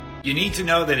You need to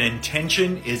know that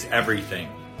intention is everything.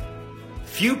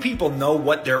 Few people know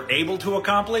what they're able to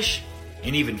accomplish,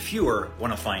 and even fewer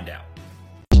want to find out.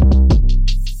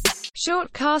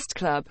 Shortcast Club.